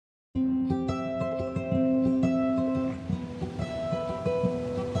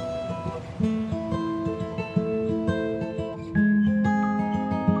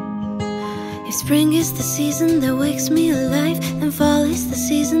Spring is the season that wakes me alive, and fall is the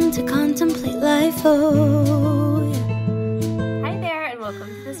season to contemplate life. Oh, yeah. Hi there, and welcome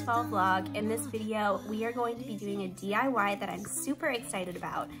to this fall vlog. In this video, we are going to be doing a DIY that I'm super excited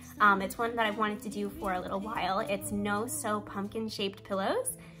about. It's one that I've wanted to do for a little while. It's no-sew pumpkin-shaped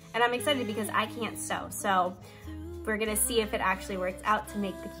pillows, and I'm excited because I can't sew. So we're gonna see if it actually works out to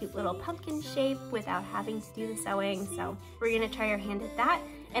make the cute little pumpkin shape without having to do the sewing. So we're gonna try our hand at that.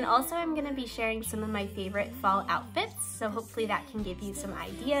 And also I'm gonna be sharing some of my favorite fall outfits. So hopefully that can give you some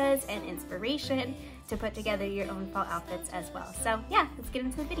ideas and inspiration to put together your own fall outfits as well. So yeah, let's get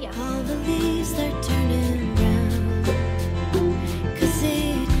into the video. All the leaves are turning brown, 'cause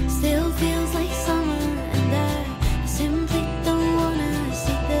it still feels like summer, and I simply don't wanna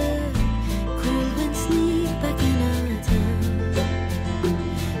see the cold wind sneak back in our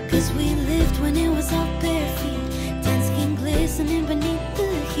town. 'Cause we lived when it was all bare feet, tan skin glistening beneath the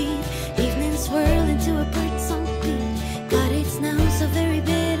heat, evening swirl into a birdsong beat. God, it's now so very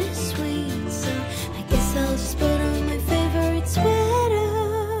bittersweet, so I guess I'll just put on my favorite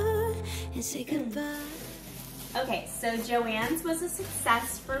sweater and say goodbye. Okay, so Joann's was a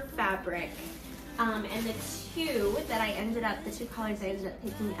success for fabric. And the two colors I ended up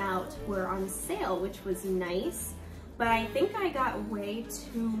picking out were on sale, which was nice, but I think I got way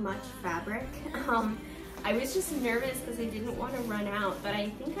too much fabric. I was just nervous because I didn't want to run out, but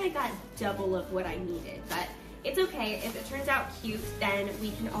I think I got double of what I needed, but it's okay. If it turns out cute, then we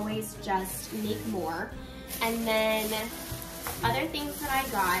can always just make more. And then other things that I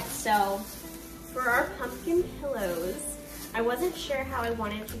got, so for our pumpkin pillows, I wasn't sure how I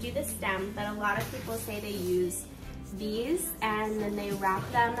wanted to do the stem, but a lot of people say they use these and then they wrap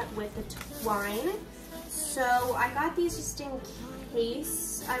them with the twine. So I got these just in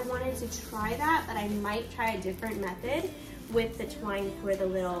case I wanted to try that, but I might try a different method with the twine for the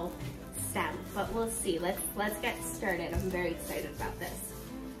little stem, but we'll see. Let's get started. I'm very excited about this.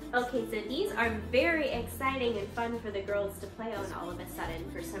 Okay, so these are very exciting and fun for the girls to play on all of a sudden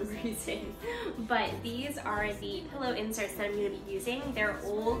for some reason. But these are the pillow inserts that I'm going to be using. They're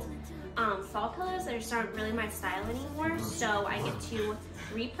old fall pillows that just aren't really my style anymore, so I get to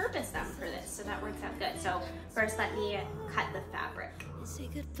repurpose them for this, so that works out good. So first let me cut the fabric. Say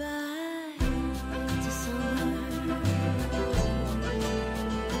goodbye to summer.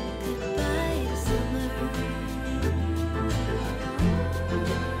 Goodbye to summer.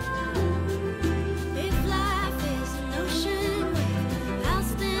 If life is an ocean wave, I'll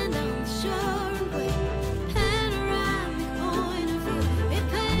stand on the shore and wait. Panoramic point of view, it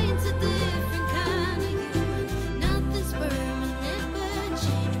paints a different kind of you. Nothing's permanent but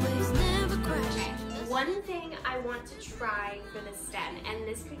change, waves never crash. One thing I want to try for the stem, and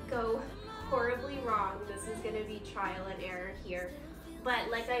this could go horribly wrong, this is going to be trial and error here, but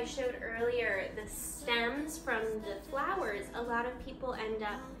like I showed earlier, the stems from the flowers, a lot of people end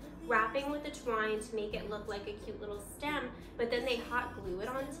up wrapping with the twine to make it look like a cute little stem, but then they hot glue it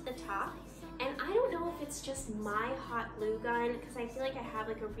onto the top. And I don't know if it's just my hot glue gun, because I feel like I have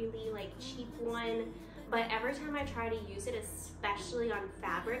like a really cheap one, but every time I try to use it, especially on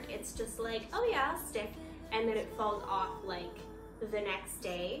fabric, it's just like, oh yeah, I'll stick, and then it falls off like the next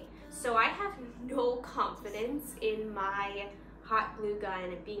day. So I have no confidence in my hot glue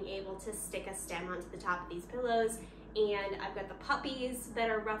gun being able to stick a stem onto the top of these pillows, and I've got the puppies that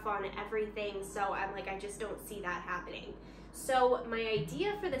are rough on everything, so I'm like, I just don't see that happening. So my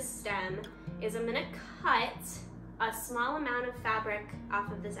idea for the stem is I'm gonna cut a small amount of fabric off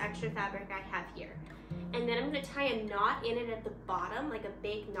of this extra fabric I have here, and then I'm gonna tie a knot in it at the bottom, like a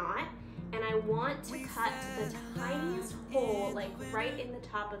big knot, and I want to cut the tiniest hole, like right in the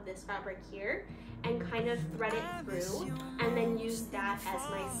top of this fabric here, and kind of thread it through, and then use that as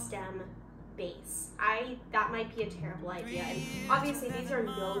my stem base. That might be a terrible idea, and obviously these are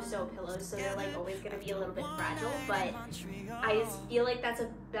no-sew pillows, so they're like always gonna be a little bit fragile, but I just feel like that's a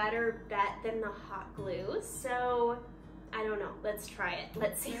better bet than the hot glue, so I don't know, let's try it.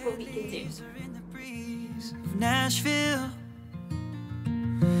 Let's see what we can do. Nashville,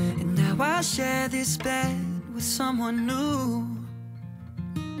 and now I share this bed with someone new.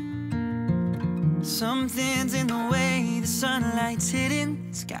 Something's in the way the sunlight's hitting,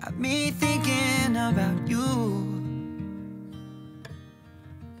 it's got me thinking about you.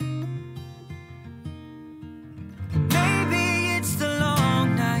 Maybe it's the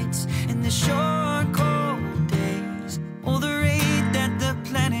long nights and the short cold days, or the rate that the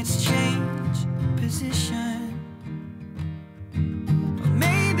planets change position. Or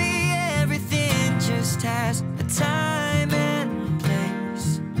maybe everything just has a time and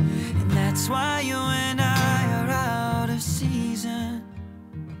place, and that's why you and I are out of season.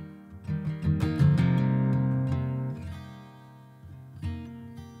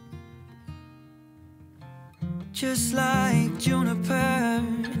 just like juniper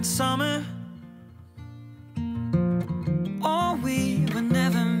in summer. Oh, we were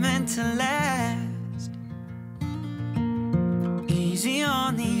never meant to last. Easy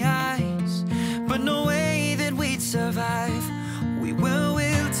on the ice, but no way that we'd survive. We were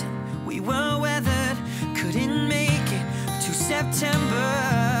wilted, we were weathered, couldn't make it to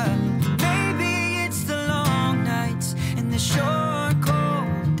September. Maybe it's the long nights and the short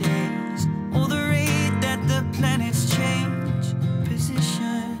cold days, or the rate that the planets change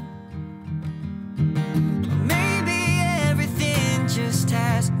position. Or maybe everything just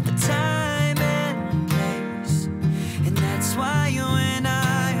has a time and place, and that's why you and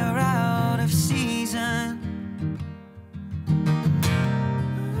I are out of season.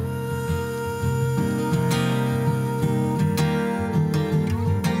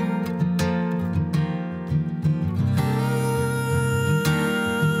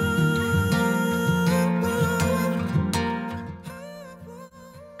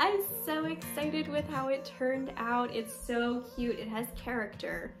 I'm so excited with how it turned out. It's so cute. It has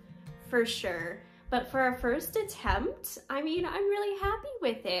character, for sure. But for our first attempt, I mean, I'm really happy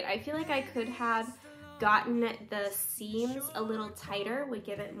with it. I feel like I could have gotten the seams a little tighter, would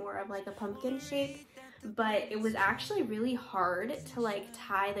give it more of like a pumpkin shape, but it was actually really hard to like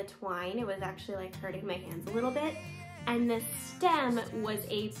tie the twine. It was actually like hurting my hands a little bit. And the stem was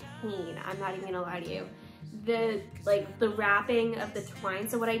a pain, I'm not even gonna lie to you. The wrapping of the twine.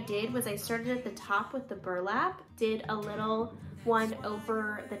 So what I did was I started at the top with the burlap, did a little one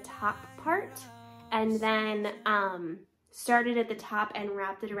over the top part, and then started at the top and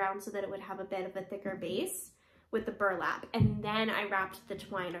wrapped it around so that it would have a bit of a thicker base with the burlap. And then I wrapped the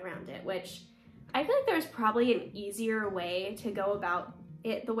twine around it, which I feel like there was probably an easier way to go about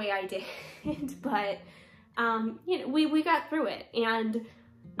it the way I did, but you know, we got through it, and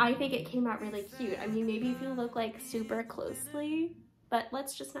I think it came out really cute. I mean, maybe if you look like super closely, but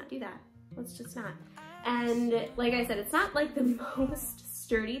let's just not do that. Let's just not. And like I said, it's not like the most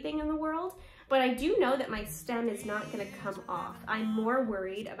sturdy thing in the world, but I do know that my stem is not gonna come off. I'm more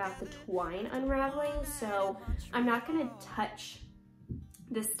worried about the twine unraveling, so I'm not gonna touch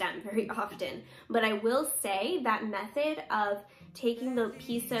the stem very often. But I will say that method of taking the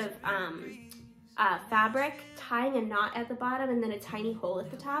piece of fabric, tying a knot at the bottom and then a tiny hole at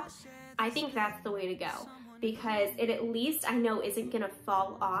the top, I think that's the way to go, because it at least I know isn't gonna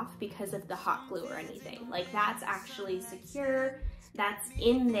fall off because of the hot glue or anything. Like, that's actually secure, that's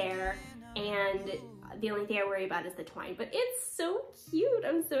in there, and the only thing I worry about is the twine. But it's so cute,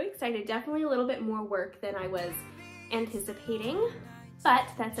 I'm so excited. Definitely a little bit more work than I was anticipating, but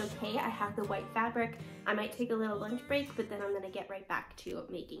that's okay. I have the white fabric. I might take a little lunch break, but then I'm gonna get right back to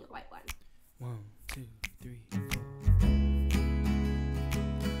making a white one. 1, 2, 3, 4.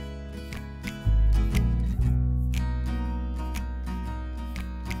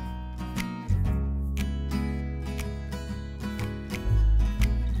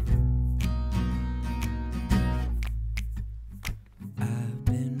 I've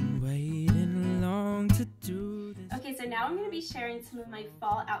been waiting long to do this. Okay, so now I'm going to be sharing some of my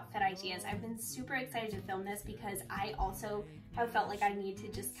fall outfit ideas. I've been super excited to film this because I also have felt like I need to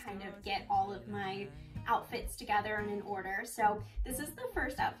just kind of get all of my outfits together and in order. So this is the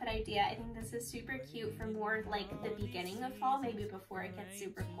first outfit idea. I think this is super cute for more like the beginning of fall, maybe before it gets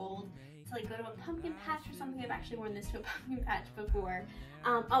super cold, to like go to a pumpkin patch or something. I've actually worn this to a pumpkin patch before.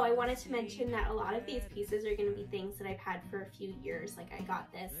 Oh, I wanted to mention that a lot of these pieces are going to be things that I've had for a few years. Like, I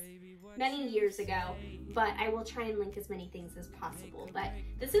got this many years ago, but I will try and link as many things as possible. But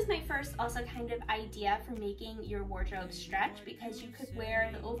this is my first also kind of idea for making your wardrobe stretch, because you could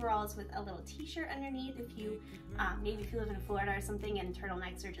wear the overalls with a little t-shirt underneath if you maybe if you live in Florida or something and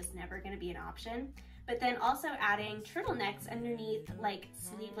turtlenecks are just never going to be an option. But then also adding turtlenecks underneath like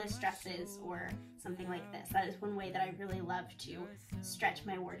sleeveless dresses or something like this. That is one way that I really love to stretch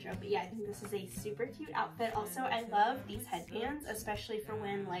my wardrobe. But yeah, I think this is a super cute outfit. Also, I love these headbands, especially for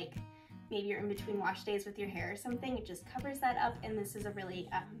when like maybe you're in between wash days with your hair or something. It just covers that up, and this is a really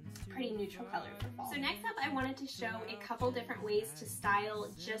pretty neutral color for fall. So next up, I wanted to show a couple different ways to style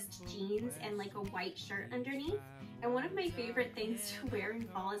just jeans and like a white shirt underneath. And one of my favorite things to wear in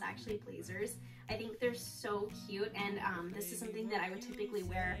fall is actually blazers. I think they're so cute, and this is something that I would typically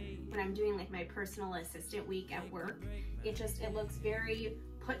wear when I'm doing like my personal assistant week at work. It looks very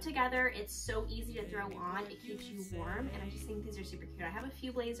put together. It's so easy to throw on. It keeps you warm, and I just think these are super cute. I have a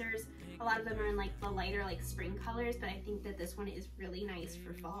few blazers. A lot of them are in like the lighter like spring colors, but I think that this one is really nice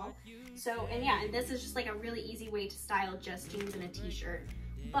for fall. So, and yeah, and this is just like a really easy way to style just jeans and a t-shirt.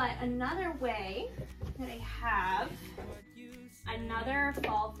 But another way that I have, another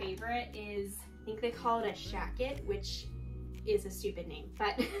fall favorite is I think they call it a shacket, which is a stupid name,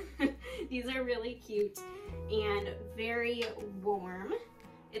 but these are really cute and very warm.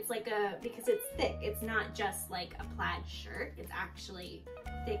 It's like because it's thick, it's not just like a plaid shirt, it's actually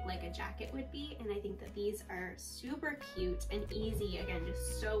thick like a jacket would be, and I think that these are super cute and easy, again,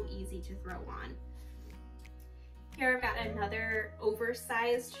 just so easy to throw on. Here I've got another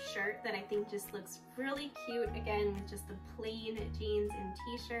oversized shirt that I think just looks really cute, again, with just the plain jeans and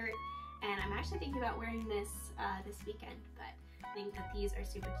t-shirt, and I'm actually thinking about wearing this this weekend, but I think that these are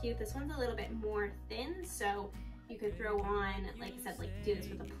super cute. This one's a little bit more thin, so you could throw on, like I said, like do this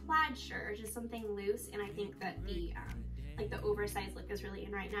with a plaid shirt or just something loose, and I think that the like the oversized look is really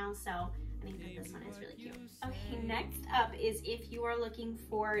in right now, so I think that this one is really cute. Okay, next up is if you are looking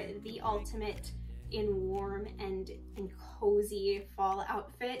for the ultimate in warm and cozy fall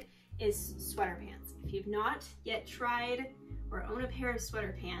outfit is sweater pants. If you've not yet tried or own a pair of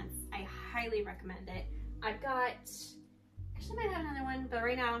sweater pants, I highly recommend it. I've got, actually I might have another one, but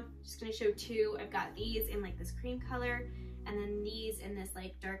right now I'm just gonna show two. I've got these in like this cream color, and then these in this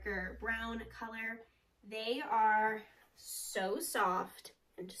like darker brown color. They are so soft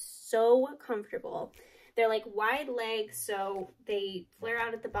and so comfortable. They're like wide legs, so they flare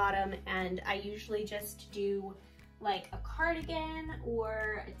out at the bottom, and I usually just do like a cardigan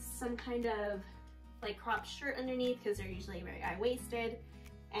or some kind of like cropped shirt underneath because they're usually very high-waisted.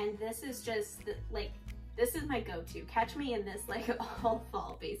 And this is just like, this is my go-to. Catch me in this like all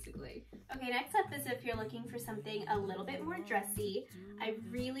fall basically. Okay, next up is if you're looking for something a little bit more dressy. I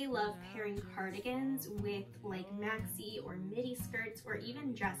really love pairing cardigans with like maxi or midi skirts or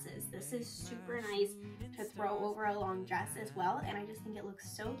even dresses. This is super nice to throw over a long dress as well, and I just think it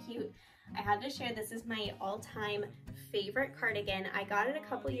looks so cute. I had to share, this is my all-time favorite cardigan. I got it a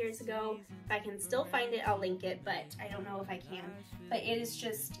couple years ago. If I can still find it, I'll link it, but I don't know if I can. But it is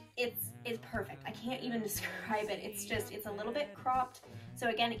just, it's perfect. I can't even describe it. It's just, it's a little bit cropped. So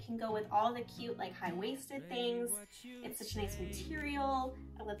again, it can go with all the cute like high-waisted things. It's such a nice material.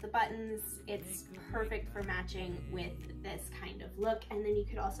 I love the buttons. It's perfect for matching with this kind of look. And then you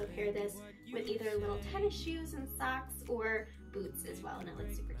could also pair this with either little tennis shoes and socks or boots as well, and it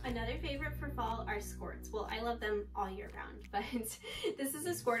looks super cute. Another favorite for fall are skirts. Well, I love them all year round, but this is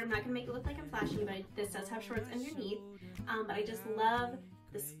a skirt. I'm not gonna make it look like I'm flashing, but this does have shorts underneath. But I just love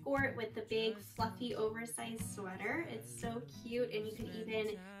the skirt with the big fluffy oversized sweater. It's so cute, and you could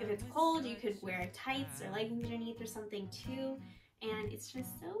even, if it's cold, you could wear tights or leggings underneath or something too. And it's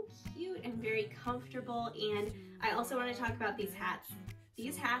just so cute and very comfortable. And I also want to talk about these hats.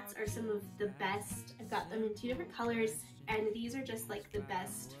 These hats are some of the best. I've got them in 2 different colors, and these are just like the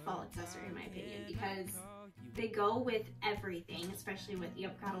best fall accessory in my opinion because they go with everything, especially with,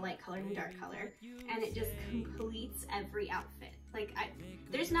 you've got a light color and a dark color, and it just completes every outfit. Like,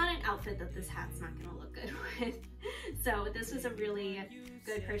 there's not an outfit that this hat's not gonna look good with. So this was a really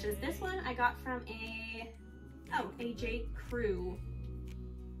good purchase. This one I got from a J. Crew,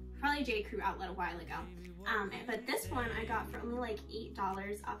 probably J. Crew outlet a while ago. But this one I got for only like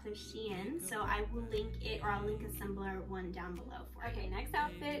 $8 off of Shein, so I will link it, or I'll link a similar one down below for you. Okay, next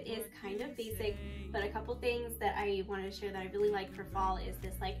outfit is kind of basic, but a couple things that I wanted to share that I really like for fall is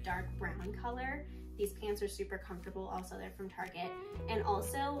this like dark brown color. These pants are super comfortable, also they're from Target, and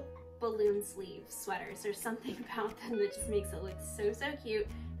also balloon sleeve sweaters. There's something about them that just makes it look so, so cute,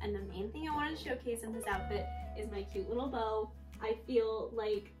 and the main thing I wanted to showcase in this outfit is my cute little bow. I feel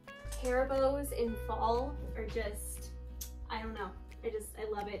like hair bows in fall are just, I don't know,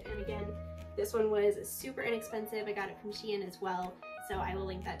 I love it. And again, this one was super inexpensive. I got it from Shein as well, so I will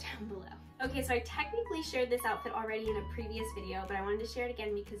link that down below. Okay, so I technically shared this outfit already in a previous video, but I wanted to share it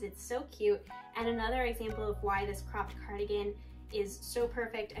again because it's so cute, and another example of why this cropped cardigan is so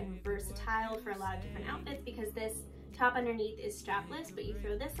perfect and versatile for a lot of different outfits, because this top underneath is strapless, but you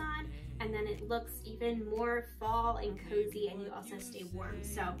throw this on and then it looks even more fall and cozy, and you also stay warm.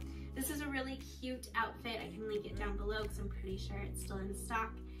 So this is a really cute outfit. I can link it down below because I'm pretty sure it's still in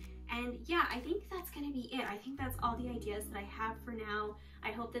stock. And yeah, I think that's gonna be it. I think that's all the ideas that I have for now.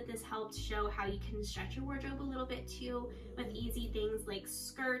 I hope that this helped show how you can stretch your wardrobe a little bit too with easy things like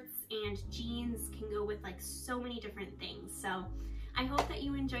skirts, and jeans can go with like so many different things. So I hope that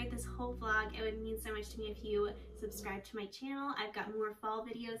you enjoyed this whole vlog. It would mean so much to me if you subscribe to my channel. I've got more fall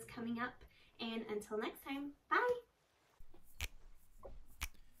videos coming up, and until next time, bye!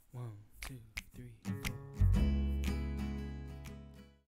 1, 2, 3.